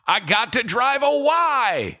I got to drive a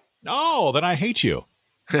Y. Oh, then I hate you.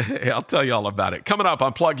 I'll tell you all about it. Coming up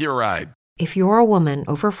on Plug Your Ride. If you're a woman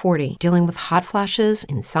over 40 dealing with hot flashes,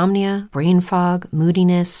 insomnia, brain fog,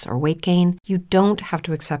 moodiness, or weight gain, you don't have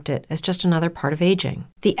to accept it as just another part of aging.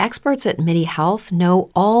 The experts at MIDI Health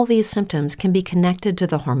know all these symptoms can be connected to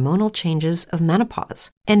the hormonal changes of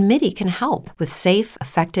menopause. And MIDI can help with safe,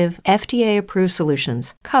 effective, FDA-approved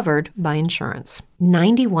solutions covered by insurance.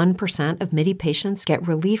 91% of MIDI patients get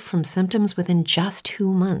relief from symptoms within just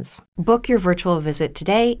 2 months. Book your virtual visit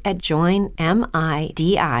today at joinmidi.com.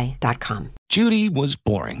 Judy was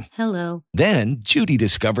boring. Hello. Then Judy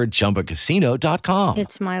discovered ChumbaCasino.com.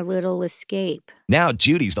 It's my little escape. Now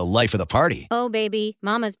Judy's the life of the party. Oh, baby,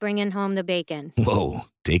 mama's bringing home the bacon. Whoa,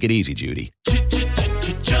 take it easy, Judy.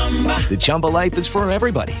 The Chumba life is for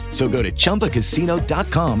everybody. So go to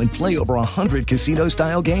ChumbaCasino.com and play over 100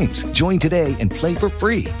 casino-style games. Join today and play for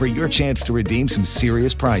free for your chance to redeem some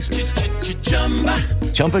serious prizes.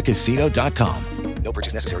 ChumbaCasino.com. No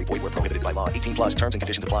purchase necessary. Void where prohibited by law. 18 plus terms and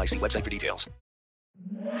conditions apply. See website for details.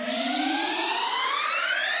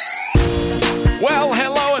 Well,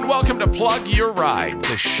 hello and welcome to Plug Your Ride,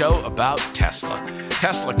 the show about Tesla.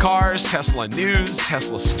 Tesla cars, Tesla news,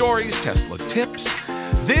 Tesla stories, Tesla tips.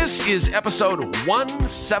 This is episode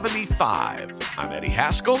 175. I'm Eddie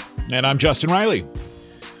Haskell. And I'm Justin Riley.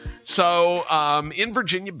 So, in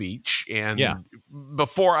Virginia Beach, and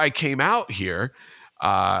before I came out here,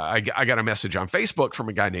 I got a message on Facebook from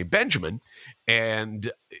a guy named Benjamin,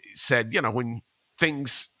 and said, you know, when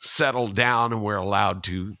things settle down and we're allowed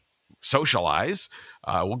to socialize,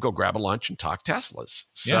 we'll go grab a lunch and talk Teslas.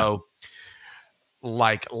 So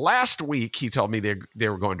like last week, he told me they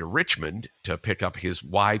were going to Richmond to pick up his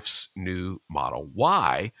wife's new Model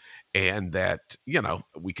Y, and that, you know,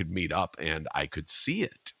 we could meet up and I could see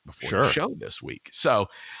it before the show this week. So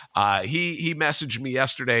he messaged me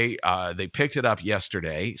yesterday. They picked it up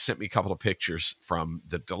yesterday, sent me a couple of pictures from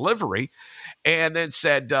the delivery, and then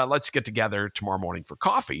said, let's get together tomorrow morning for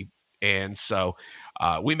coffee. And so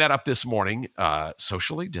we met up this morning,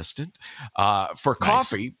 socially distant, for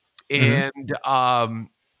coffee. And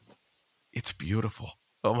it's beautiful.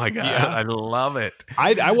 Oh my God. Yeah. I love it.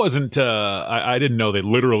 I wasn't, I didn't know they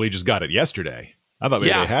literally just got it yesterday. I thought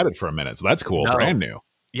maybe they had it for a minute. So that's cool. No. Brand new.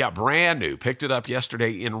 Yeah, brand new. Picked it up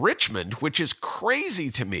yesterday in Richmond, which is crazy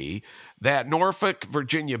to me that Norfolk,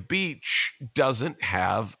 Virginia Beach doesn't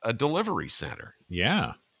have a delivery center.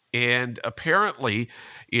 Yeah. And apparently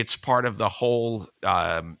it's part of the whole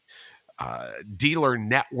dealer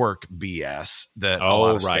network BS that a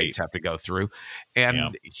lot of states have to go through.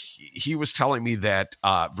 And he was telling me that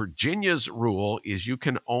Virginia's rule is you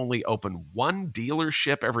can only open one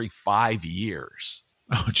dealership every 5 years.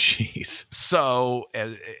 Oh, geez. So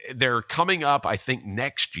they're coming up, I think,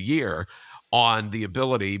 next year on the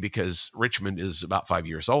ability, because Richmond is about 5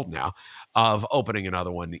 years old now, of opening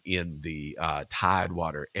another one in the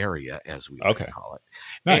Tidewater area, as we like to call it.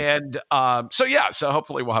 Nice. And so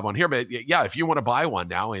hopefully we'll have one here. But yeah, if you want to buy one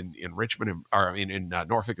now in Richmond, or in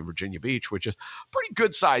Norfolk and Virginia Beach, which is a pretty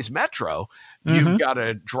good sized metro, you've got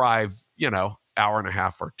to drive, hour and a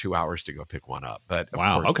half or 2 hours to go pick one up. But of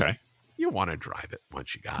course, you want to drive it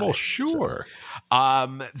once you got it. Well, sure.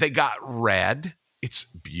 So, they got red. It's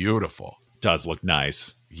beautiful. Does look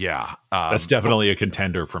nice. Yeah. That's definitely a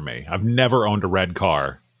contender for me. I've never owned a red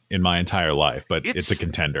car in my entire life, but it's a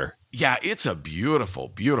contender. Yeah, it's a beautiful,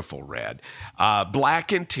 beautiful red.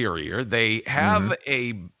 Black interior. They have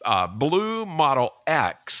a blue Model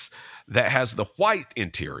X that has the white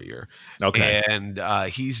interior. Okay. And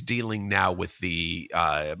he's dealing now with the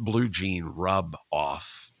blue jean rub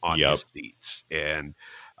off on his seats and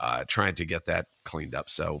trying to get that cleaned up.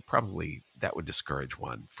 So probably that would discourage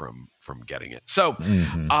one from getting it. So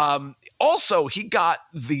also he got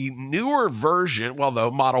the newer version, the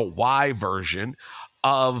Model Y version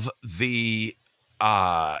of the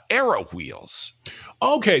Aero wheels.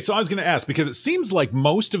 Okay, so I was going to ask, because it seems like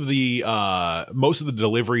most of the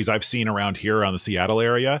deliveries I've seen around here around the Seattle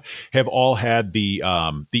area have all had the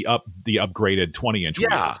upgraded 20-inch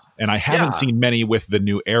wheels, and I haven't seen many with the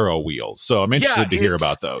new Aero wheels. So I'm interested to hear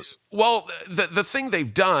about those. Well, the thing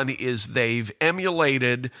they've done is they've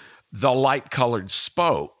emulated the light-colored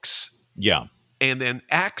spokes. Yeah. And then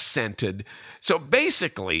accented. So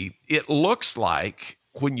basically, it looks like,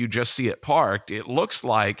 when you just see it parked, it looks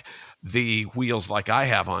like the wheels like I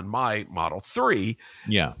have on my Model 3.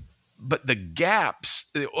 Yeah. But the gaps,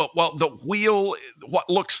 the wheel, what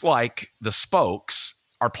looks like the spokes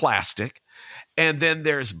are plastic, and then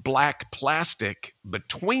there's black plastic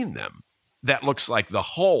between them that looks like the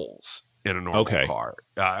holes in a normal car,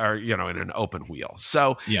 or in an open wheel.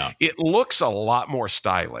 So it looks a lot more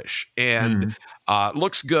stylish and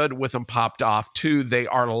looks good with them popped off too. They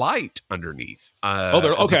are light underneath.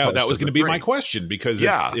 That was going to be my question, because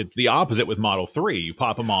it's the opposite with Model 3. You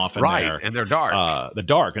pop them off and they're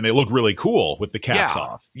dark. And they look really cool with the caps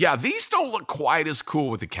off. Yeah, these don't look quite as cool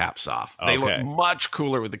with the caps off. They look much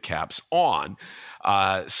cooler with the caps on.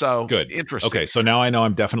 So good. Interesting. Okay, so now I know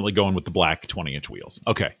I'm definitely going with the black 20-inch wheels.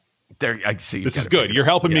 Okay. There, I see. This is good. You're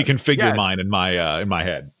helping me configure mine in my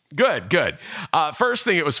head. Good. First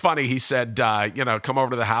thing, it was funny. He said, come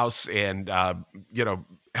over to the house and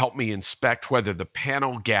help me inspect whether the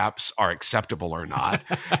panel gaps are acceptable or not.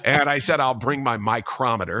 And I said, I'll bring my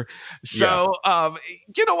micrometer. So,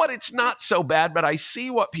 you know what? It's not so bad, but I see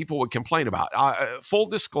what people would complain about. Full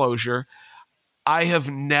disclosure, I have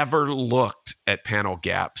never looked at panel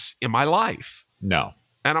gaps in my life. No.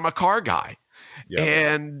 And I'm a car guy. Yep.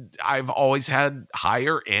 And I've always had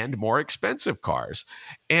higher and more expensive cars.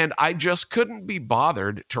 And I just couldn't be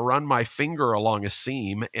bothered to run my finger along a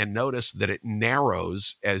seam and notice that it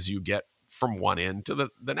narrows as you get from one end to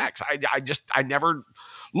the next. I never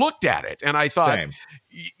looked at it. And I thought,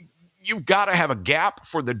 you've got to have a gap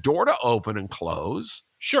for the door to open and close.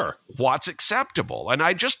 Sure. What's acceptable? And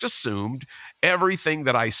I just assumed everything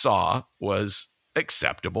that I saw was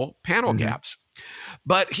acceptable panel gaps.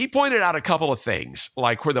 But he pointed out a couple of things,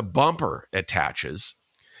 like where the bumper attaches.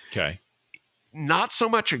 Okay. Not so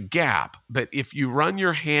much a gap, but if you run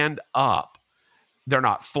your hand up, they're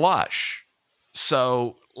not flush.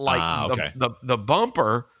 So the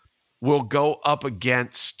bumper will go up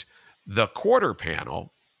against the quarter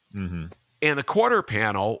panel, and the quarter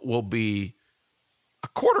panel will be a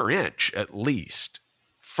quarter inch at least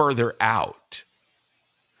further out.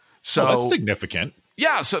 So that's significant.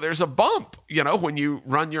 Yeah, so there's a bump, when you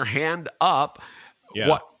run your hand up,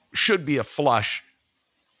 what should be a flush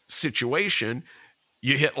situation,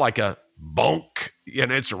 you hit like a bonk,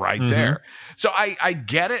 and it's right there. So I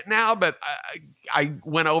get it now, but I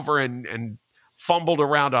went over and fumbled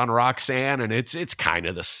around on Roxanne, and it's kind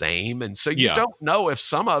of the same. And so you don't know if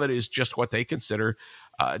some of it is just what they consider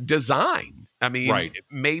design. I mean,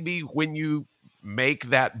 maybe when you make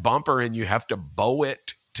that bumper and you have to bow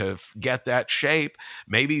it to get that shape,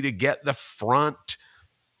 maybe to get the front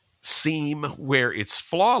seam where it's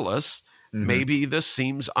flawless, maybe the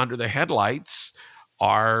seams under the headlights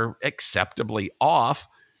are acceptably off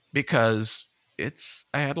because it's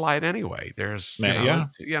a headlight anyway. There's,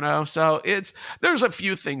 so there's a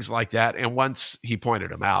few things like that. And once he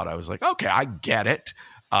pointed them out, I was like, okay, I get it.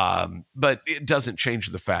 But it doesn't change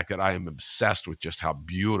the fact that I am obsessed with just how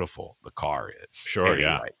beautiful the car is. Sure.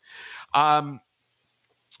 Anyway.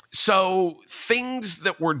 So things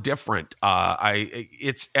that were different,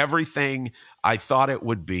 it's everything I thought it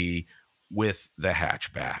would be with the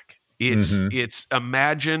hatchback. It's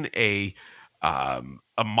imagine a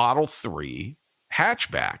Model 3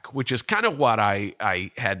 hatchback, which is kind of what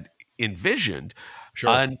I had envisioned. Sure.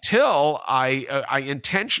 Until I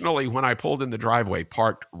intentionally, when I pulled in the driveway,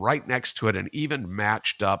 parked right next to it and even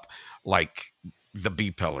matched up like the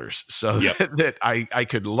B-pillars so that I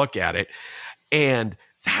could look at it. And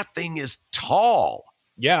that thing is tall.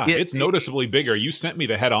 Yeah, it's noticeably bigger. You sent me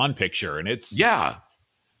the head-on picture, and it's... Yeah.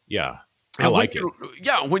 I like it.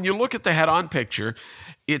 Yeah, when you look at the head-on picture,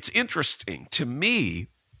 it's interesting. To me,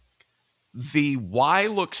 the Y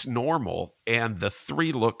looks normal, and the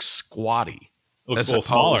 3 looks squatty. Looks a little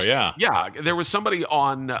smaller, yeah. Yeah, there was somebody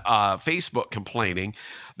on Facebook complaining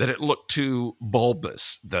that it looked too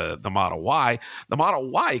bulbous, the Model Y. The Model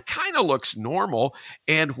Y kind of looks normal,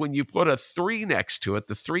 and when you put a 3 next to it,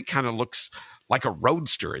 the 3 kind of looks like a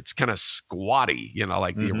Roadster. It's kind of squatty,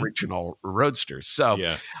 like the original Roadster. So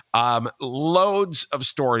loads of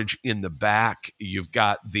storage in the back. You've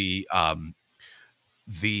got the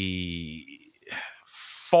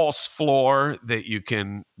false floor that you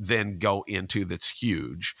can then go into that's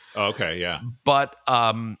huge. Okay, yeah. But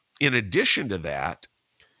in addition to that,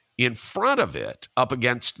 in front of it, up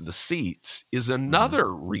against the seats, is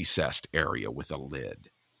another recessed area with a lid.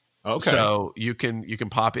 Okay. So you can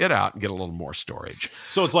pop it out and get a little more storage.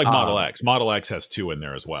 So it's like Model X. Model X has 2 in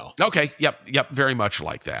there as well. Okay. Yep. Very much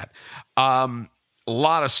like that. A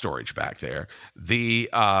lot of storage back there. The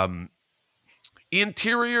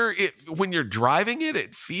interior, when you're driving it,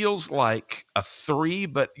 it feels like a 3,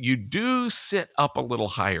 but you do sit up a little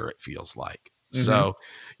higher, it feels like. So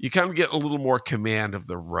you kind of get a little more command of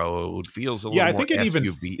the road. Feels a little more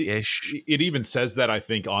SUV-ish. It even says that, I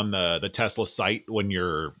think, on the Tesla site when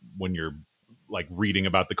you're like reading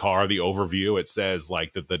about the car, the overview, it says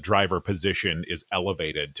like that the driver position is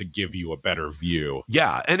elevated to give you a better view.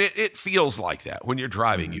 Yeah, and it feels like that when you're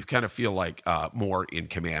driving. You kind of feel like more in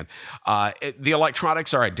command. The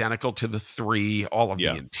electronics are identical to the 3. All of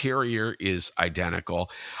the interior is identical.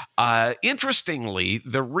 Interestingly,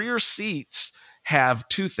 the rear seats have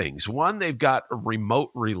 2 things. One, they've got a remote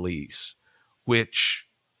release, which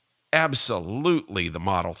absolutely the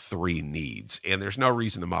Model 3 needs. And there's no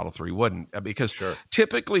reason the Model 3 wouldn't, because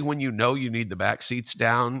typically when you need the back seats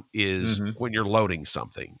down is when you're loading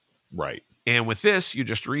something. Right. And with this, you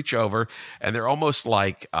just reach over, and they're almost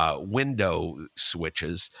like window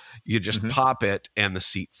switches. You just pop it, and the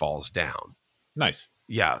seat falls down. Nice.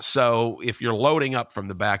 Yeah, so if you're loading up from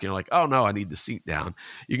the back and you're like, oh, no, I need the seat down,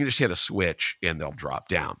 you can just hit a switch and they'll drop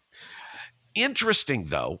down. Interesting,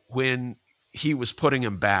 though, when he was putting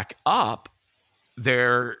them back up,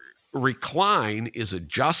 their recline is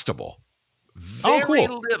adjustable. Very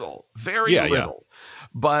little.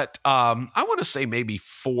 But I want to say maybe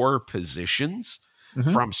 4 positions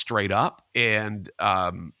from straight up, and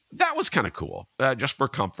that was kind of cool, just for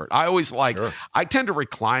comfort. I always I tend to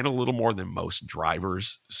recline a little more than most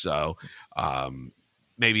drivers, so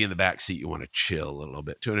maybe in the back seat you want to chill a little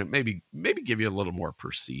bit too, and it maybe give you a little more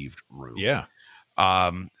perceived room. Yeah.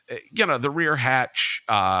 The rear hatch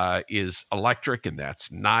is electric, and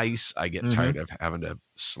that's nice. I get tired of having to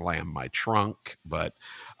slam my trunk, but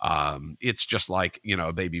it's just like,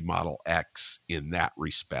 a baby Model X in that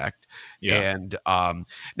respect. Yeah. And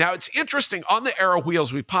now it's interesting, on the Aero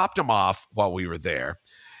wheels, we popped them off while we were there,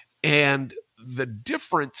 and the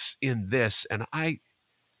difference in this, and I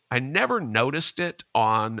never noticed it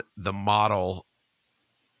on the Model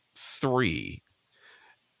 3,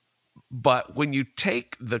 but when you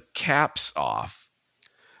take the caps off,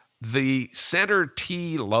 the center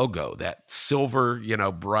T logo, that silver,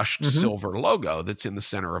 brushed silver logo that's in the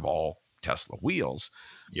center of all Tesla wheels,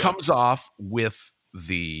 comes off with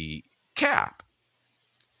the cap.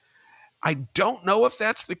 I don't know if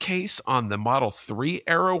that's the case on the Model 3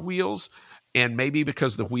 Aero wheels, and maybe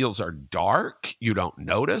because the wheels are dark, you don't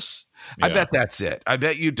notice. Yeah. I bet that's it. I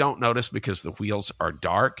bet you don't notice because the wheels are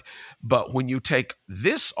dark. But when you take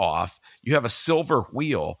this off, you have a silver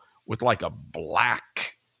wheel with like a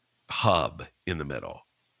black hub in the middle.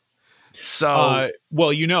 So,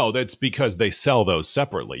 that's because they sell those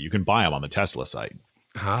separately. You can buy them on the Tesla site.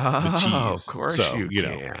 Oh, of course you can.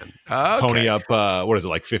 Okay. Pony up, what is it,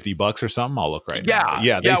 like $50 or something? I'll look right now.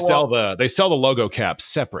 Yeah, they sell the logo caps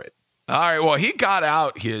separate. All right. Well, he got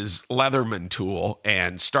out his Leatherman tool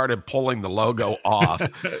and started pulling the logo off.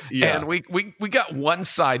 And we got one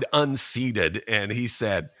side unseated, and he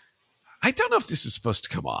said, I don't know if this is supposed to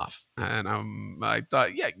come off. And I thought,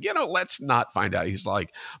 let's not find out. He's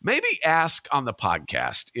like, maybe ask on the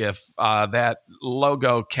podcast if that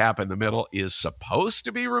logo cap in the middle is supposed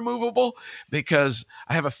to be removable, because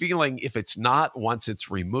I have a feeling if it's not, once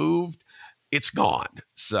it's removed, it's gone.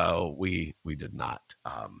 So we did not.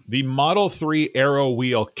 The Model 3 Aero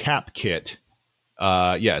wheel cap kit,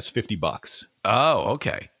 it's $50. Oh,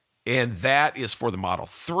 okay. And that is for the Model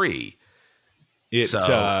 3.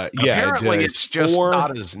 Apparently it's just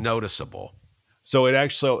not as noticeable. So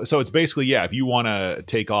it's basically, if you want to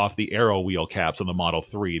take off the Aero wheel caps on the Model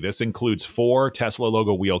 3, this includes 4 Tesla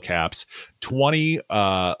logo wheel caps, 20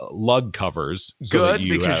 lug covers. Good,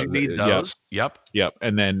 because you need those. Yep.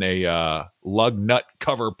 And then a lug nut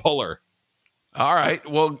cover puller. All right.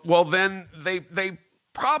 Well, then they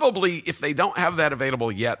probably, if they don't have that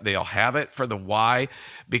available yet, they'll have it for the Y,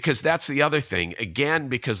 because that's the other thing. Again,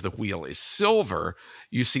 because the wheel is silver,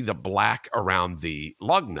 you see the black around the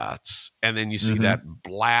lug nuts, and then you see that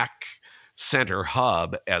black center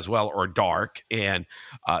hub as well, or dark. And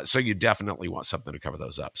so you definitely want something to cover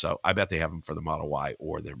those up. So I bet they have them for the Model Y,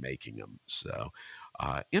 or they're making them. So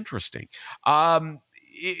interesting.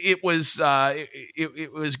 It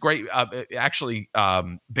was great. Actually,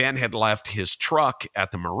 Ben had left his truck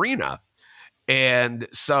at the marina, and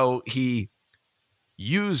so he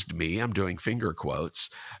used me, I'm doing finger quotes,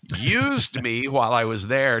 used me while I was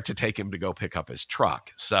there to take him to go pick up his truck.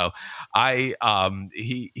 So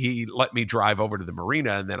he let me drive over to the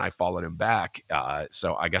marina, and then I followed him back.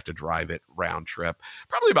 So I got to drive it round trip,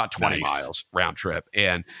 probably about 20 miles round trip.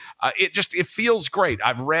 And it feels great.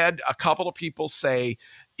 I've read a couple of people say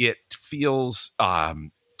it feels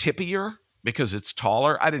tippier because it's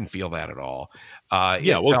taller. I didn't feel that at all.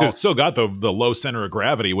 It's still got the low center of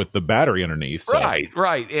gravity with the battery underneath. So.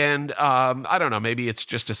 Right. And I don't know, maybe it's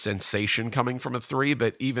just a sensation coming from a 3,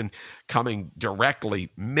 but even coming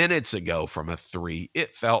directly minutes ago from a 3,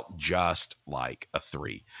 it felt just like a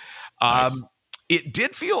 3. Nice. It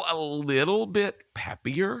did feel a little bit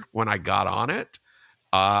peppier when I got on it.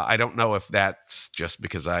 I don't know if that's just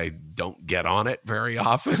because I don't get on it very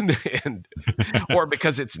often, or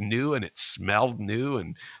because it's new and it smelled new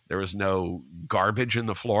and there was no garbage in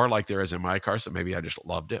the floor like there is in my car. So maybe I just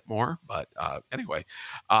loved it more. But anyway,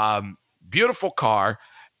 beautiful car.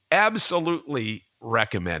 Absolutely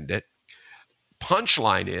recommend it.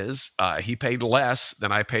 Punchline is he paid less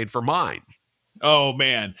than I paid for mine. Oh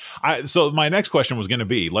man. So my next question was going to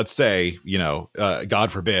be, let's say,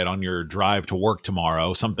 God forbid on your drive to work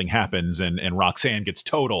tomorrow, something happens and Roxanne gets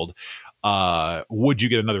totaled. Would you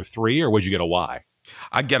get another 3 or would you get a Y?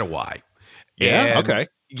 I'd get a Y. Yeah. Okay.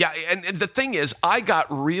 Yeah. And the thing is, I got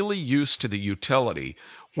really used to the utility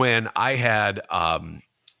when I had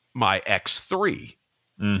my X3.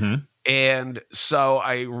 Mm-hmm. And so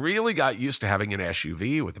I really got used to having an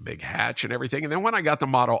SUV with a big hatch and everything. And then when I got the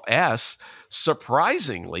Model S,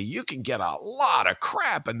 surprisingly, you can get a lot of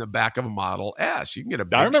crap in the back of a Model S. You can get a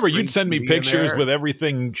big I remember you'd send me TV pictures with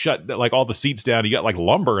everything shut, like all the seats down. You got like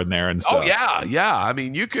lumber in there and stuff. Oh yeah, yeah. I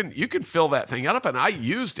mean, you can fill that thing up, and I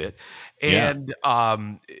used it. And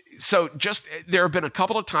so just there have been a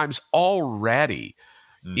couple of times already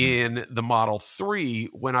in the Model 3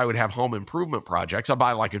 when I would have home improvement projects. I'd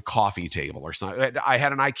buy like a coffee table or something. I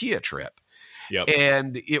had an IKEA trip. Yep.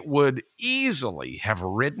 And it would easily have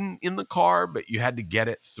ridden in the car, but you had to get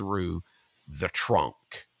it through the trunk.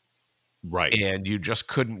 Right. And you just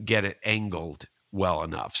couldn't get it angled well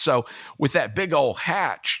enough. So with that big old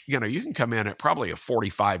hatch, you can come in at probably a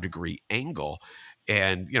 45-degree angle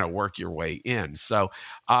and, work your way in. So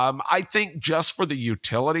I think just for the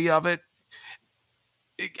utility of it,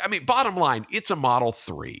 I mean, bottom line, it's a Model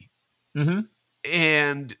 3. Mm-hmm.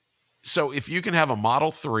 And so if you can have a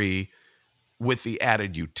Model 3 with the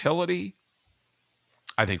added utility,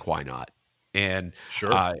 I think why not? And,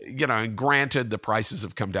 sure. And granted, the prices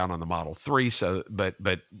have come down on the Model 3. So, but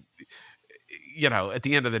at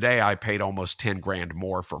the end of the day, I paid almost 10 grand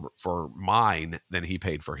more for mine than he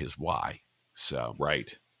paid for his Y. So,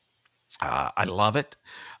 right. I love it.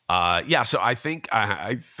 So I think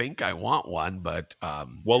I want one, but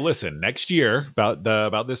well, listen, next year,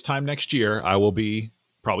 about this time next year, I will be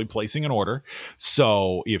probably placing an order.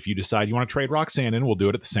 So if you decide you want to trade Roxanne in, we'll do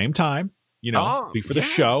it at the same time. Be for the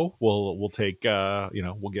show. We'll take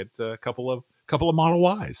we'll get a couple of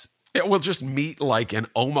Model Ys. Yeah, we'll just meet like in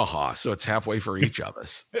Omaha, so it's halfway for each of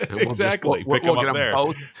us. Exactly. We'll get them there.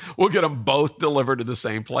 We'll get them both delivered to the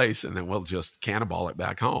same place, and then we'll just cannonball it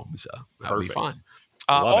back home. So that'll be fun.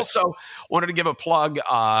 Also, wanted to give a plug.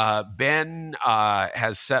 Ben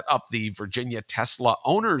has set up the Virginia Tesla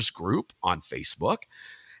Owners Group on Facebook,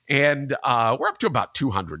 and we're up to about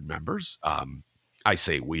 200 members. I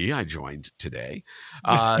say we. I joined today.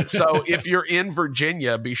 So if you're in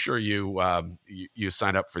Virginia, be sure you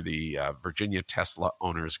sign up for the Virginia Tesla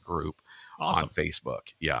Owners Group on Facebook.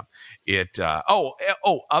 Yeah. It.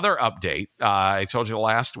 Other update. I told you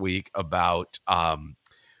last week about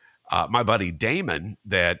my buddy Damon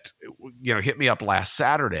that hit me up last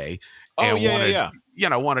Saturday and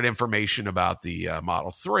wanted information about the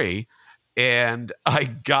Model 3, and I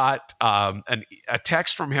got a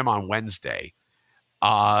text from him on Wednesday.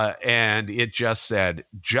 And it just said,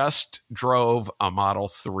 just drove a Model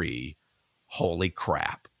 3. Holy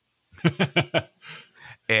crap.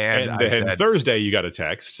 and then Thursday you got a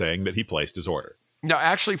text saying that he placed his order. No,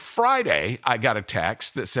 actually Friday I got a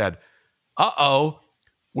text that said,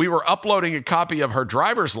 we were uploading a copy of her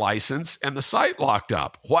driver's license and the site locked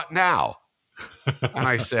up. What now? And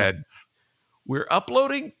I said, we're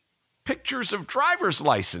uploading pictures of driver's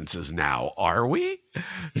licenses now, are we?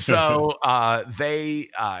 So I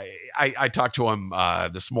talked to him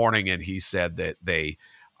this morning, and he said that they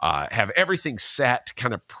have everything set,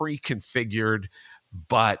 kind of pre-configured,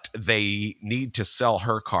 but they need to sell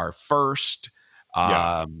her car first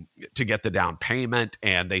to get the down payment,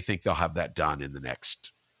 and they think they'll have that done in the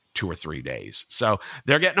next 2 or 3 days. So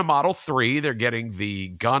they're getting a Model 3. They're getting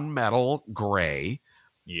the gunmetal gray,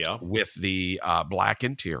 with the black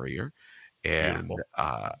interior. And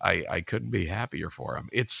I couldn't be happier for him.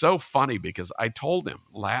 It's so funny because I told him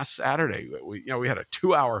last Saturday, we had a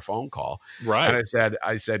 2-hour phone call. Right. And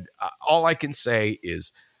I said, all I can say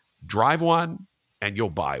is drive one and you'll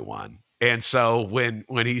buy one. And so when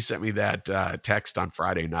he sent me that text on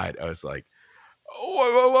Friday night, I was like,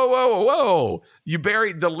 whoa, you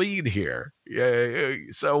buried the lead here.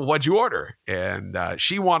 So what'd you order? And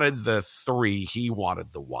she wanted the 3, he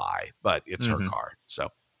wanted the Y, but it's her car. So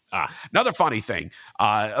another funny thing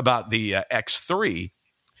about the X3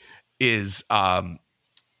 is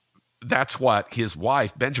that's what his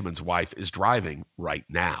wife, Benjamin's wife, is driving right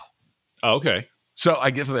now. Oh, okay. So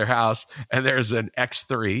I get to their house, and there's an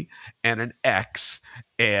X3 and an X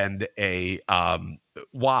and a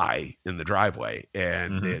Y in the driveway,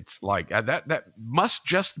 and it's like that must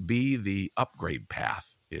just be the upgrade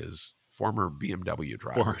path. Is former BMW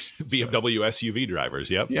drivers, BMW SUV drivers.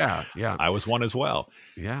 Yep. Yeah. I was one as well.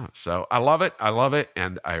 Yeah. So I love it.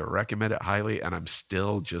 And I recommend it highly. And I'm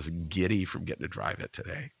still just giddy from getting to drive it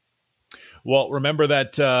today. Well, remember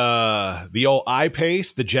that the old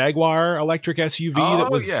I-Pace, the Jaguar electric SUV that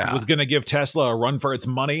was going to give Tesla a run for its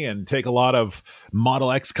money and take a lot of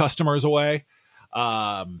Model X customers away.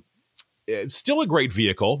 It's still a great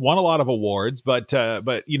vehicle, won a lot of awards, but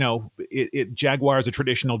Jaguar is a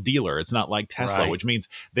traditional dealer. It's not like Tesla, which means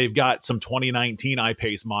they've got some 2019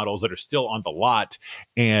 I-Pace models that are still on the lot,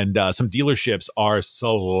 and some dealerships are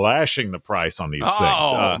slashing the price on these things.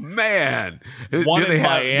 Oh, man. One in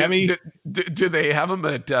Miami. Do they have them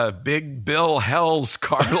at Big Bill Hell's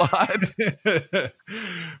car lot?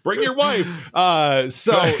 Bring your wife.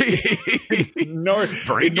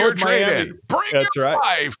 Bring your trade-in. Bring your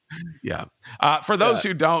wife. Yeah. For those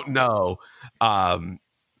who don't know,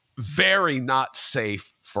 very not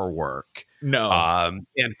safe for work. No.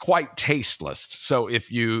 And quite tasteless. So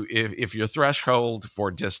if your threshold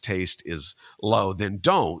for distaste is low, then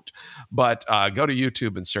don't. But go to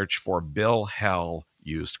YouTube and search for Bill Hell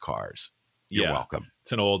used cars. You're welcome.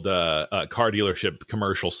 It's an old car dealership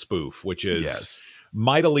commercial spoof, which is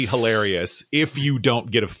mightily hilarious if you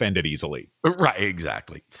don't get offended easily. Right,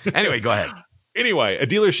 exactly. Anyway, go ahead. Anyway, a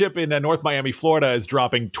dealership in North Miami, Florida is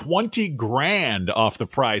dropping $20,000 off the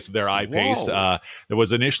price of their I-Pace. That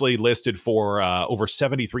was initially listed for over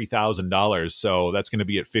 $73,000. So that's going to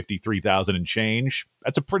be at $53,000 and change.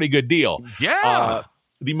 That's a pretty good deal. Yeah.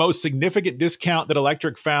 The most significant discount that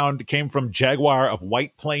Electric found came from Jaguar of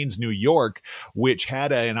White Plains, New York, which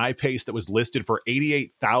had an I-Pace that was listed for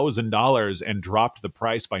 $88,000 and dropped the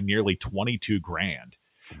price by nearly $22,000.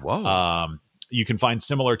 Whoa. You can find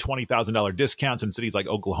similar $20,000 discounts in cities like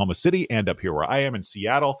Oklahoma City and up here where I am in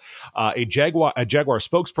Seattle. A Jaguar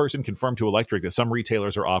spokesperson confirmed to Electric that some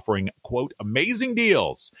retailers are offering, quote, amazing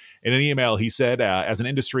deals. In an email, he said, as an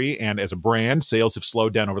industry and as a brand, sales have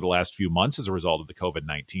slowed down over the last few months as a result of the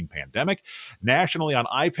COVID-19 pandemic. Nationally on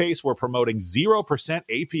I-Pace, we're promoting 0%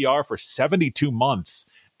 APR for 72 months.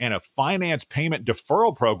 And a finance payment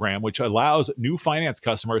deferral program, which allows new finance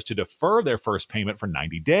customers to defer their first payment for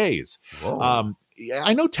 90 days.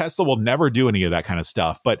 I know Tesla will never do any of that kind of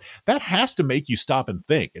stuff, but that has to make you stop and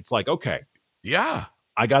think. It's like, okay, I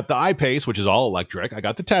got the I-Pace, which is all electric. I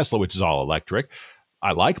got the Tesla, which is all electric.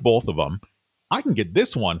 I like both of them. I can get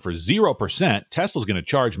this one for 0%. Tesla's going to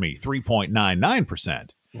charge me 3.99%.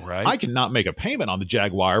 Right. I cannot make a payment on the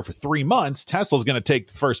Jaguar for 3 months. Tesla's going to take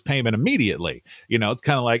the first payment immediately. It's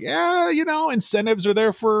kind of like, incentives are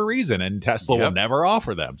there for a reason, and Tesla will never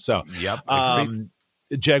offer them. So,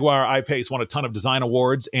 Jaguar I-Pace won a ton of design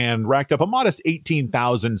awards and racked up a modest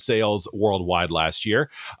 18,000 sales worldwide last year.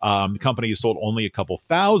 The company has sold only a couple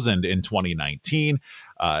thousand in 2019.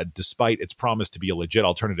 Despite its promise to be a legit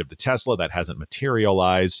alternative to Tesla, that hasn't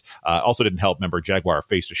materialized. Also didn't help. Remember, Jaguar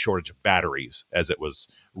faced a shortage of batteries as it was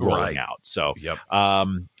rolling out. So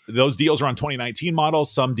those deals are on 2019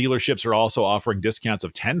 models. Some dealerships are also offering discounts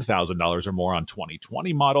of $10,000 or more on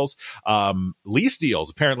 2020 models. Lease deals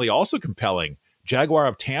apparently also compelling. Jaguar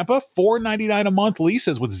of Tampa, $499 a month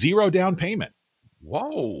leases with 0 down payment.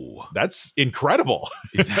 Whoa. That's incredible.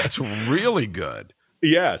 That's really good.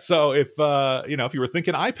 Yeah, so if if you were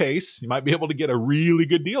thinking I-Pace, you might be able to get a really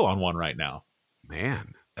good deal on one right now.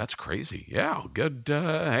 Man, that's crazy. Yeah, good.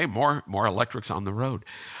 Hey, more electrics on the road.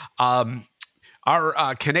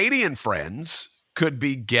 Our Canadian friends could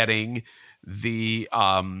be getting the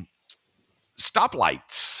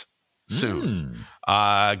stoplights soon.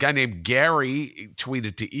 A guy named Gary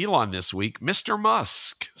tweeted to Elon this week, Mr.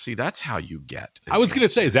 Musk. See, that's how you get. I was going to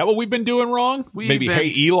say, is that what we've been doing wrong?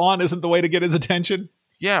 Hey, Elon isn't the way to get his attention?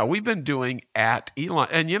 Yeah, we've been doing at Elon.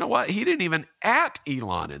 And you know what? He didn't even at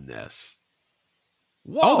Elon in this.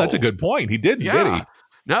 Whoa. Oh, that's a good point. He didn't, did he?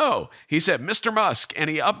 No, he said, Mr. Musk,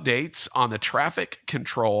 any updates on the traffic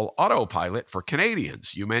control autopilot for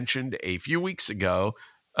Canadians? You mentioned a few weeks ago.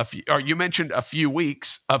 You mentioned a few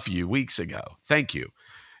weeks ago. Thank you.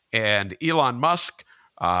 And Elon Musk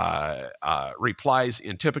replies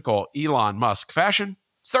in typical Elon Musk fashion,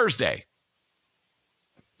 Thursday.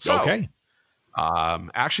 So, okay.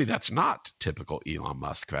 Actually, that's not typical Elon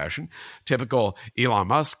Musk fashion. Typical Elon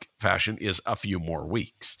Musk fashion is a few more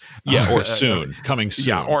weeks. Yeah, or soon. Coming soon.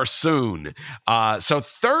 Yeah, or soon. So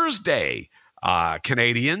Thursday,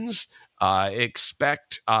 Canadians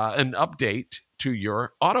expect an update to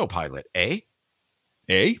your autopilot, eh?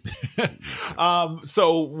 I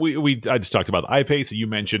just talked about the I-Pace. You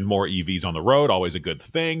mentioned more EVs on the road, always a good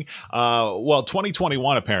thing.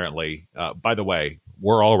 2021 apparently, by the way,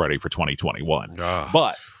 we're all ready for 2021,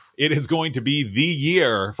 but it is going to be the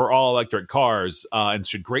year for all electric cars and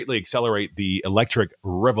should greatly accelerate the electric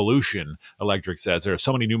revolution. Electric says there are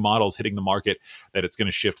so many new models hitting the market that it's going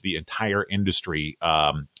to shift the entire industry.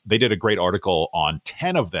 They did a great article on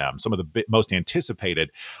 10 of them, some of the most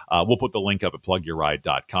anticipated. We'll put the link up at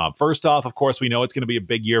plugyourride.com. First off, of course, we know it's going to be a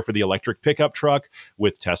big year for the electric pickup truck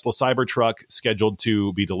with Tesla Cybertruck scheduled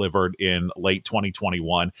to be delivered in late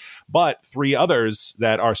 2021. But 3 others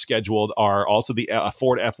that are scheduled are also the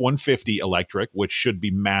Ford F-150 electric, which should be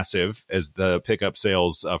massive as the pickup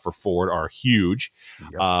sales for Ford are huge.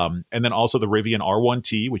 Yep. And then also the Rivian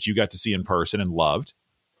R1T, which you got to see in person and loved.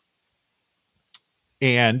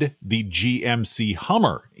 And the GMC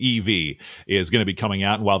Hummer EV is going to be coming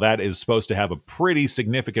out. And while that is supposed to have a pretty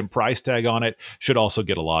significant price tag on it, should also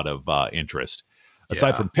get a lot of interest.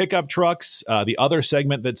 Aside from pickup trucks, the other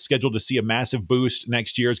segment that's scheduled to see a massive boost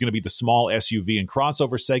next year is going to be the small SUV and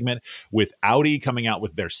crossover segment, with Audi coming out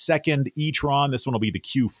with their second e-tron. This one will be the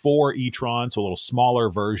Q4 e-tron, so a little smaller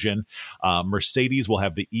version. Mercedes will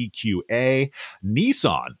have the EQA.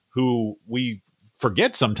 Nissan, who we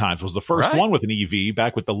forget sometimes was the first one with an EV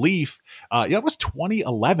back with the Leaf. It was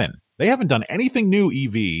 2011. They haven't done anything new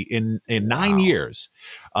EV in 9 years.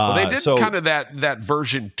 Well, they did kind of that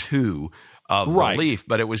version 2 of the Leaf,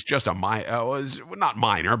 but it was just it was not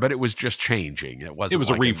minor, but it was just changing. It was like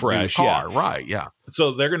a refresh, car, right? Yeah.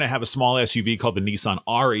 So they're going to have a small SUV called the Nissan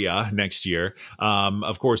Ariya next year.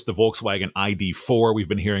 Of course, the Volkswagen ID4 we've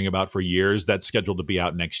been hearing about for years, that's scheduled to be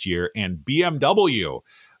out next year, and BMW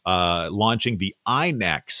launching the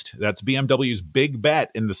iNext. That's BMW's big bet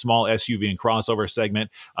in the small SUV and crossover segment.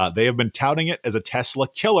 They have been touting it as a Tesla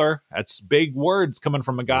killer. That's big words coming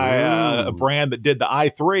from a guy, a brand that did the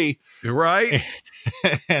i3. You're right.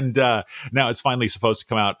 And now it's finally supposed to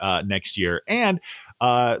come out next year. And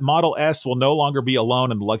Model S will no longer be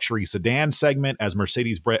alone in the luxury sedan segment, as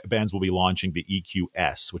Mercedes-Benz will be launching the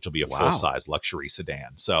EQS, which will be a full-size luxury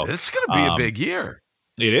sedan. So it's going to be a big year.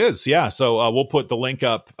 It is, yeah. So we'll put the link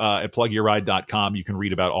up at plugyourride.com. You can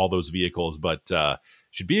read about all those vehicles, but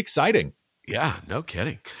should be exciting. Yeah, no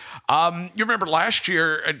kidding. You remember last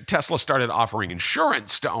year, Tesla started offering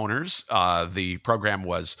insurance to owners. The program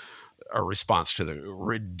was a response to the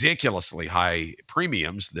ridiculously high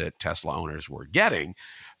premiums that Tesla owners were getting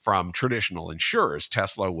from traditional insurers.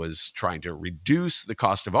 Tesla was trying to reduce the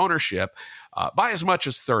cost of ownership by as much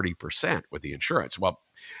as 30% with the insurance. Well,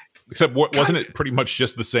 except wasn't it pretty much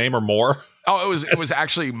just the same or more? Oh, it was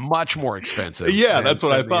actually much more expensive. Yeah, that's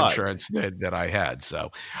what I thought. Insurance that I had.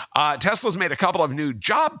 So Tesla's made a couple of new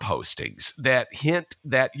job postings that hint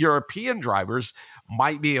that European drivers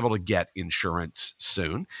might be able to get insurance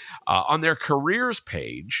soon. On their careers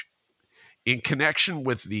page, in connection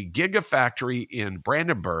with the Gigafactory in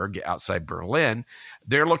Brandenburg outside Berlin,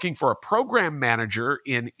 they're looking for a program manager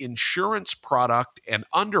in insurance product and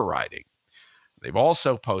underwriting. They've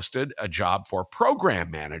also posted a job for program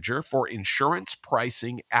manager for insurance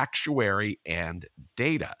pricing, actuary, and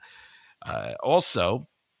data. Also,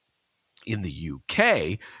 in the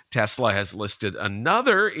UK, Tesla has listed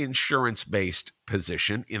another insurance-based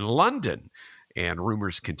position in London, and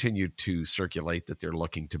rumors continue to circulate that they're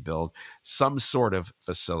looking to build some sort of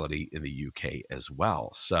facility in the UK as well.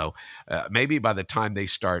 So maybe by the time they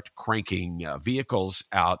start cranking vehicles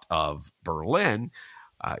out of Berlin,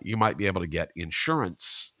 you might be able to get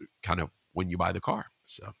insurance kind of when you buy the car.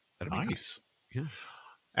 So that'd be nice. Yeah.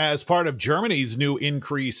 As part of Germany's new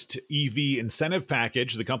increased EV incentive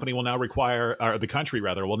package, the country will now require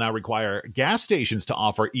gas stations to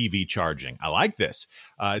offer EV charging. I like this.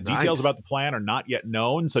 Details about the plan are not yet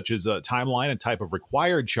known, such as a timeline and type of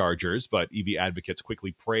required chargers, but EV advocates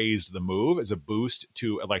quickly praised the move as a boost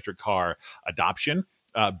to electric car adoption.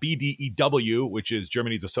 BDEW, which is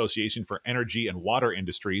Germany's Association for Energy and Water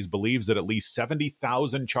Industries, believes that at least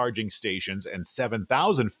 70,000 charging stations and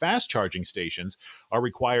 7,000 fast charging stations are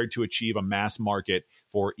required to achieve a mass market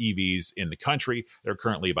for EVs in the country. There are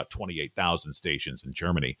currently about 28,000 stations in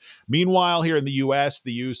Germany. Meanwhile, here in the U.S.,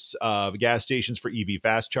 the use of gas stations for EV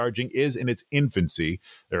fast charging is in its infancy.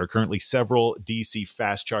 There are currently several DC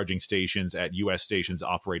fast charging stations at U.S. stations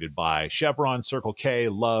operated by Chevron, Circle K,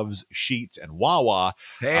 Love's, Sheetz, and Wawa.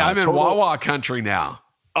 Hey, I'm in Wawa country now.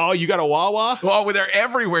 Oh, you got a Wawa? Well, they're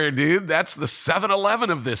everywhere, dude. That's the 7-Eleven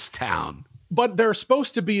of this town. But they're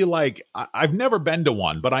supposed to be like, I've never been to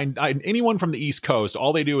one, but anyone from the East Coast,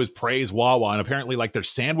 all they do is praise Wawa, and apparently like their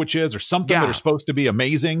sandwiches or something that are supposed to be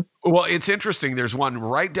amazing. Well, it's interesting. There's one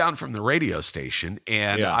right down from the radio station,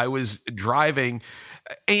 and I was driving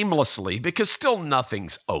aimlessly because still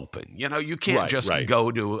nothing's open. You can't just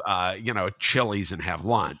go to Chili's and have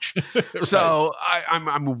lunch. So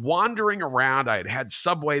I'm wandering around. I had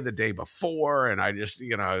Subway the day before, and I just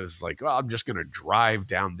I was like, well, I'm just going to drive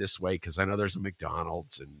down this way because I know there's a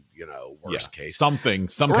McDonald's, and worst case some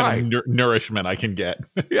kind of nourishment I can get.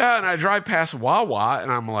 Yeah, and I drive past Wawa,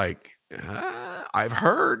 and I'm like, I've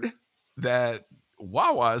heard that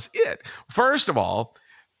Wawa's it. First of all,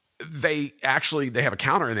 they have a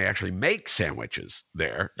counter and they actually make sandwiches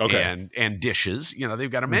there and dishes.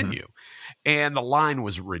 They've got a menu. And the line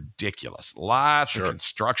was ridiculous. Lots of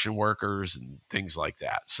construction workers and things like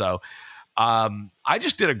that. So I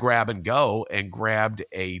just did a grab and go and grabbed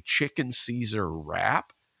a chicken Caesar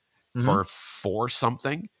wrap for $4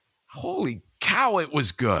 something. Holy cow, it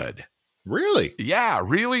was good. Really? Yeah,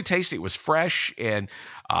 really tasty. It was fresh and,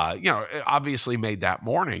 obviously made that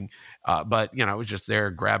morning. But, it was just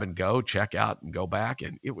there, grab and go, check out and go back.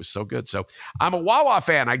 And it was so good. So I'm a Wawa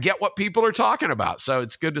fan. I get what people are talking about. So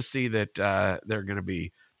it's good to see that there are going to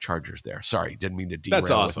be Chargers there. Sorry, didn't mean to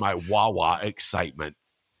derail with my Wawa excitement.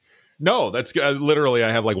 No, that's literally,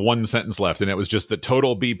 I have like one sentence left, and it was just that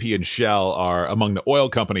Total, BP, and Shell are among the oil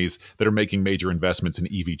companies that are making major investments in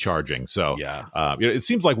EV charging. So it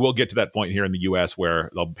seems like we'll get to that point here in the U.S. where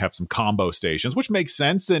they'll have some combo stations, which makes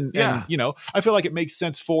sense. And I feel like it makes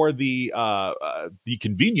sense for the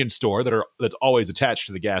convenience store that's always attached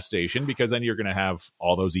to the gas station, because then you're going to have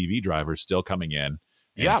all those EV drivers still coming in.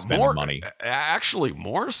 Spending money. Actually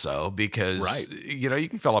more so, because you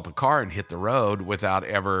can fill up a car and hit the road without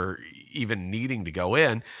ever even needing to go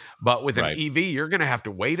in. But with an EV, you're going to have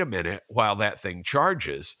to wait a minute while that thing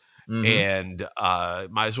charges, and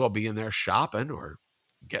might as well be in there shopping or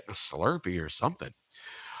getting a Slurpee or something.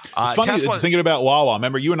 It's funny thinking about Wawa.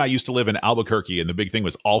 Remember, you and I used to live in Albuquerque, and the big thing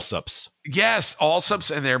was Allsups. Yes,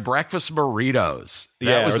 Allsups and their breakfast burritos.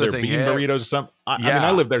 That was or the their thing. bean burritos or something. I mean,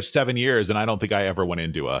 I lived there 7 years, and I don't think I ever went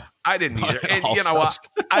into I didn't either. And you know what?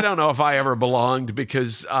 I don't know if I ever belonged,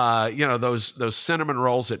 because those cinnamon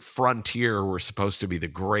rolls at Frontier were supposed to be the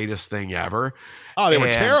greatest thing ever. Oh, they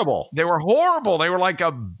were terrible. They were horrible. They were like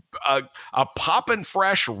a poppin'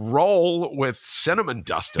 fresh roll with cinnamon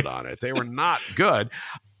dusted on it. They were not good.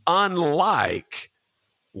 Unlike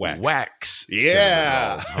Wex.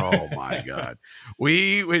 Yeah. Oh my God.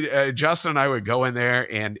 We Justin and I would go in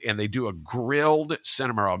there and they do a grilled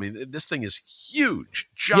cinnamon roll. I mean, this thing is huge,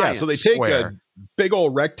 giant. So they take a big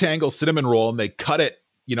old rectangle cinnamon roll and they cut it,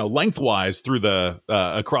 lengthwise through the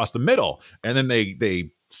across the middle, and then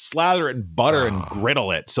they slather it in butter and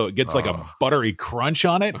griddle it so it gets like a buttery crunch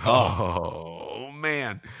on it. Oh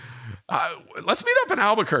man. Let's meet up in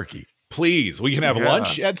Albuquerque. Please, we can have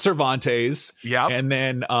lunch at Cervantes, and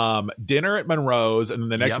then dinner at Monroe's, and then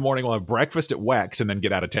the next morning we'll have breakfast at Wex, and then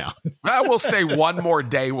get out of town. We'll stay one more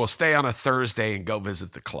day. We'll stay on a Thursday and go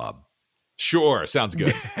visit the club. Sure, sounds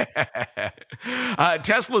good.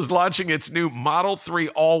 Tesla's launching its new Model 3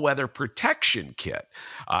 all-weather protection kit.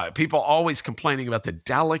 People always complaining about the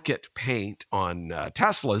delicate paint on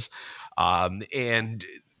Teslas, and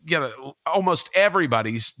almost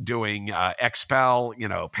everybody's doing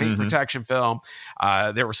XPEL, paint protection film.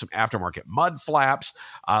 There were some aftermarket mud flaps.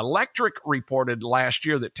 Electric reported last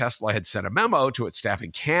year that Tesla had sent a memo to its staff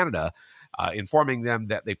in Canada, informing them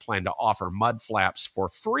that they plan to offer mud flaps for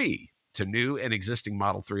free to new and existing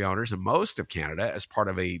Model 3 owners in most of Canada as part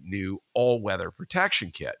of a new all-weather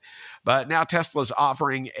protection kit. But now Tesla's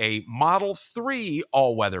offering a Model 3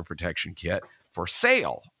 all-weather protection kit for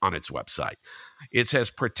sale on its website. It says,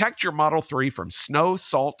 protect your Model 3 from snow,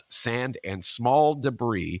 salt, sand, and small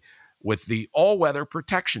debris with the all-weather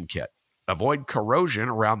protection kit. Avoid corrosion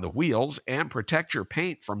around the wheels and protect your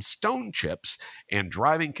paint from stone chips and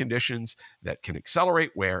driving conditions that can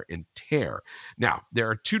accelerate wear and tear. Now, there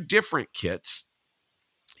are two different kits,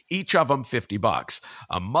 each of them $50,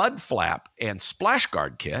 a mud flap and splash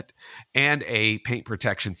guard kit, and a paint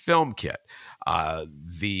protection film kit.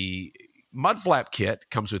 The mud flap kit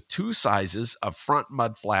comes with two sizes of front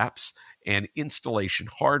mud flaps and installation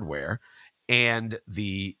hardware, and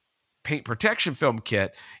the paint protection film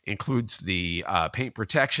kit includes the paint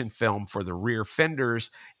protection film for the rear fenders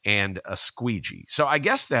and a squeegee. So I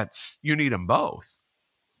guess you need them both,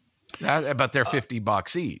 but they're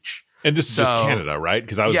 $50 each. And this is just Canada, right?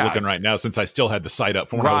 Because I was looking right now, since I still had the site up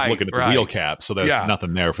from when I was looking at the wheel cap, so there's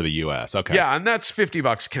nothing there for the U.S. Okay. Yeah, and that's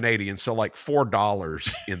 $50 Canadian, so like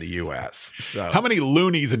 $4 in the U.S. So how many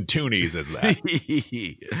loonies and toonies is that?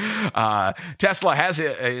 Tesla has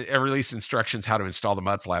released instructions how to install the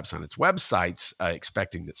mud flaps on its websites,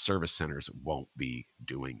 expecting that service centers won't be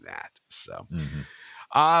doing that. So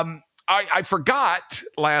I forgot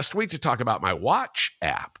last week to talk about my watch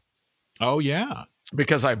app. Oh, yeah.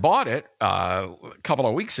 Because I bought it a couple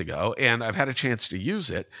of weeks ago, and I've had a chance to use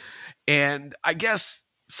it. And I guess,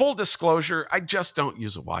 full disclosure, I just don't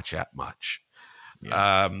use a watch app much.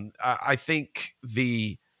 Yeah. I think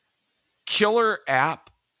the killer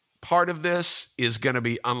app part of this is going to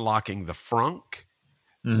be unlocking the frunk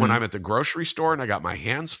when I'm at the grocery store and I got my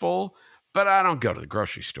hands full. But I don't go to the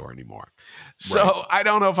grocery store anymore. So I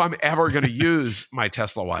don't know if I'm ever going to use my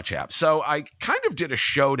Tesla Watch app. So I kind of did a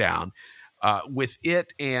showdown with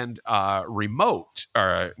it and remote,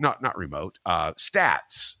 or not remote,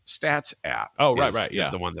 Stats app. Oh, right. Is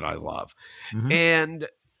the one that I love. And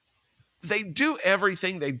they do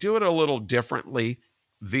everything. They do it a little differently.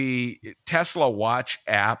 The Tesla Watch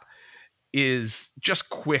app is just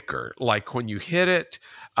quicker. Like when you hit it,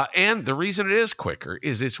 and the reason it is quicker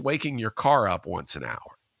is it's waking your car up once an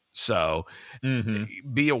hour. So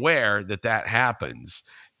be aware that happens.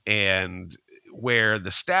 And where the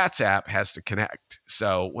Stats app has to connect.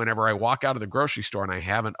 So whenever I walk out of the grocery store and I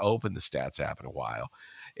haven't opened the Stats app in a while,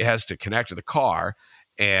 it has to connect to the car.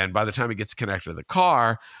 And by the time it gets connected to the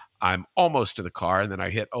car, I'm almost to the car. And then I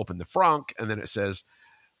hit open the frunk. And then it says,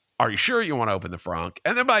 are you sure you want to open the frunk?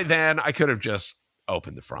 And then by then I could have just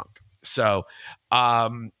opened the frunk. So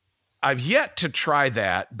I've yet to try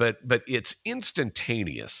that, but it's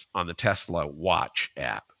instantaneous on the Tesla Watch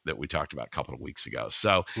app that we talked about a couple of weeks ago.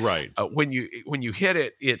 So when you hit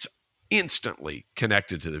it, it's instantly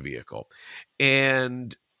connected to the vehicle,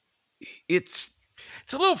 and it's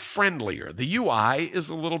a little friendlier. The UI is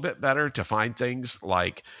a little bit better to find things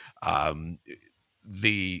like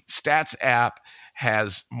the Stats app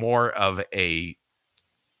has more of a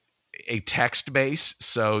text base.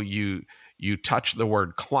 So you touch the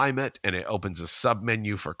word climate and it opens a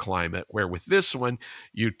submenu for climate, where with this one,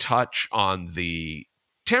 you touch on the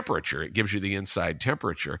temperature. It gives you the inside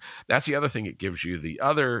temperature. That's the other thing it gives you. The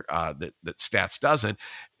other that Stats doesn't,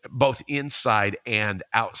 both inside and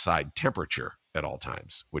outside temperature at all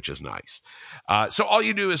times, which is nice. So all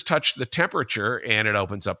you do is touch the temperature and it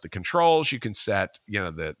opens up the controls. You can set,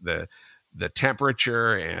 the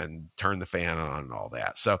temperature and turn the fan on and all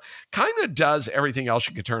that. So kind of does everything else.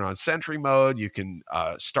 You can turn on Sentry mode. You can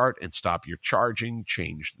start and stop your charging,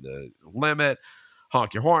 change the limit,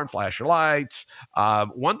 honk your horn, flash your lights.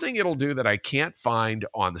 One thing it'll do that I can't find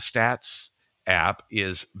on the Stats app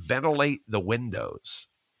is ventilate the windows.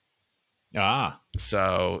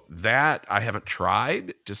 So that I haven't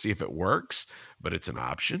tried to see if it works, but it's an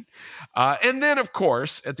option. And then, of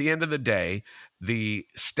course, at the end of the day, the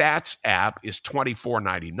Stats app is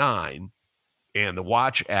 $24.99 and the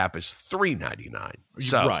Watch app is $3.99.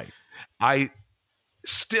 So I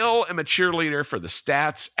still am a cheerleader for the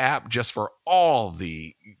Stats app, just for all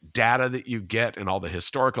the data that you get and all the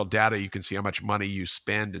historical data. You can see how much money you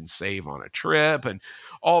spend and save on a trip and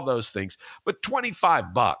all those things. But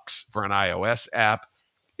 $25 for an iOS app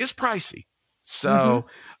is pricey. So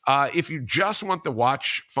if you just want the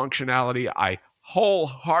watch functionality, I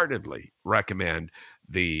wholeheartedly recommend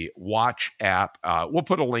the Watch app. We'll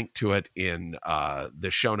put a link to it in the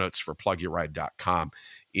show notes for plugyourride.com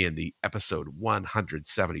in the episode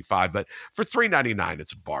 175. But for $3.99,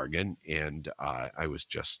 it's a bargain. And I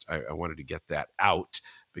wanted to get that out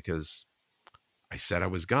because I said I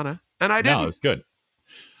was gonna, and I didn't. No, it's good.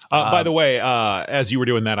 By the way, as you were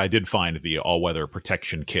doing that, I did find the all-weather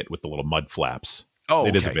protection kit with the little mud flaps. Oh,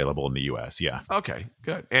 it is available in the U.S. Yeah. Okay,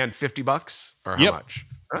 good. And $50 or how much?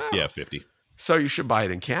 Oh. Yeah, 50. So you should buy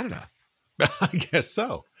it in Canada. I guess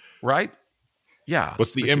so. Right? Yeah.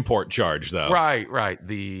 What's the import charge, though? Right.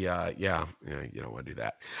 The you don't want to do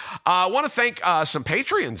that. I want to thank some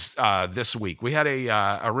Patreons this week. We had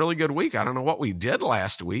a really good week. I don't know what we did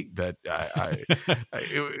last week, but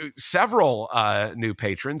several new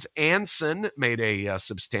patrons. Anson made a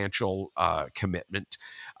substantial commitment.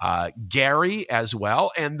 Gary as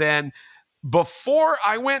well. And then before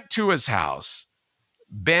I went to his house,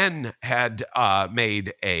 Ben had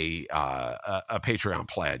made a Patreon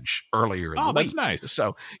pledge earlier in the week. Oh, that's nice.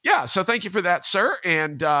 So thank you for that, sir.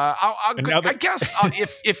 And I guess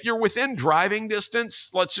if you're within driving distance,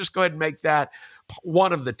 let's just go ahead and make that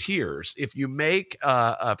one of the tiers. If you make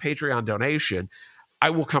a Patreon donation, I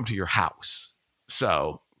will come to your house.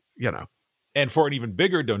 So, And for an even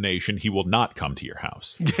bigger donation, he will not come to your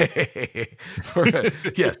house.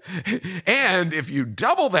 Yes. And if you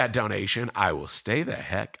double that donation, I will stay the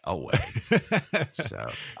heck away.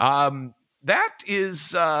 So that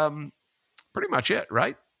is pretty much it,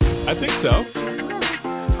 right? I think so.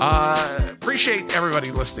 Appreciate everybody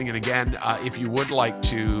listening. And again, if you would like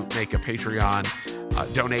to make a Patreon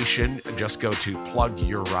donation, just go to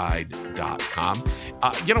plugyourride.com.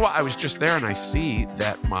 You know what? I was just there and I see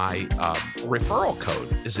that my referral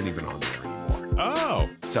code isn't even on there anymore. Oh.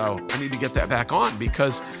 So I need to get that back on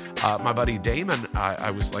because my buddy Damon, I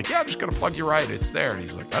was like, yeah, I'm just going to plug your ride. It's there. And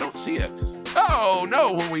he's like, I don't see it. Oh,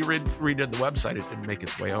 no. When we redid the website, it didn't make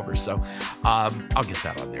its way over. So I'll get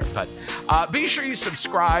that on there. But be sure you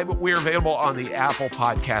subscribe. We're available on the Apple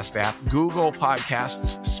Podcast app, Google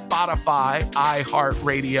Podcasts, Spotify,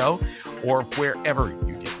 iHeartRadio, or wherever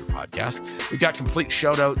you get your podcast. We've got complete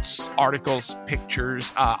show notes, articles,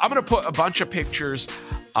 pictures. I'm going to put a bunch of pictures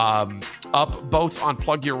up both on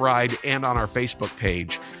Plug Your Ride and on our Facebook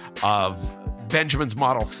page of Benjamin's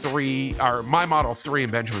Model 3, or my Model 3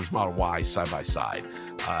 and Benjamin's Model Y side by side.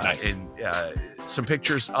 Nice. And some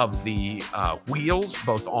pictures of the wheels,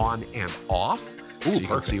 both on and off. Ooh, so you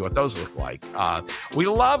can see what those look like. We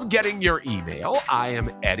love getting your email. I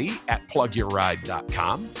am Eddie at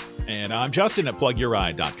plugyourride.com. And I'm Justin at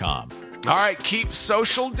plugyourride.com. All right, keep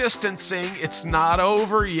social distancing. It's not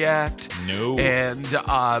over yet. No. And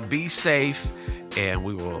be safe, and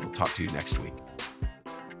we will talk to you next week.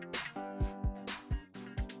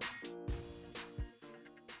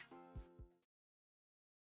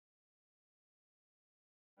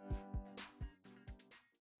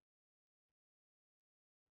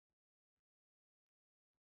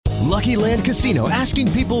 Lucky Land Casino,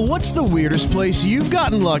 asking people, what's the weirdest place you've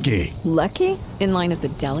gotten lucky? Lucky? In line at the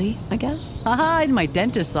deli, I guess? Aha, in my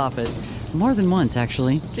dentist's office. More than once,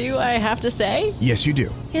 actually. Do I have to say? Yes, you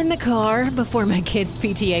do. In the car before my kids'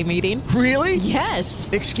 PTA meeting. Really? Yes.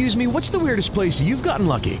 Excuse me, what's the weirdest place you've gotten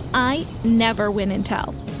lucky? I never win and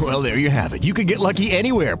tell. Well, there you have it. You can get lucky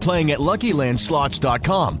anywhere, playing at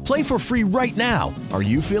LuckyLandSlots.com. Play for free right now. Are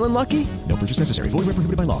you feeling lucky? No purchase necessary. Void where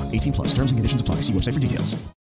prohibited by law. 18+. Terms and conditions apply. See website for details.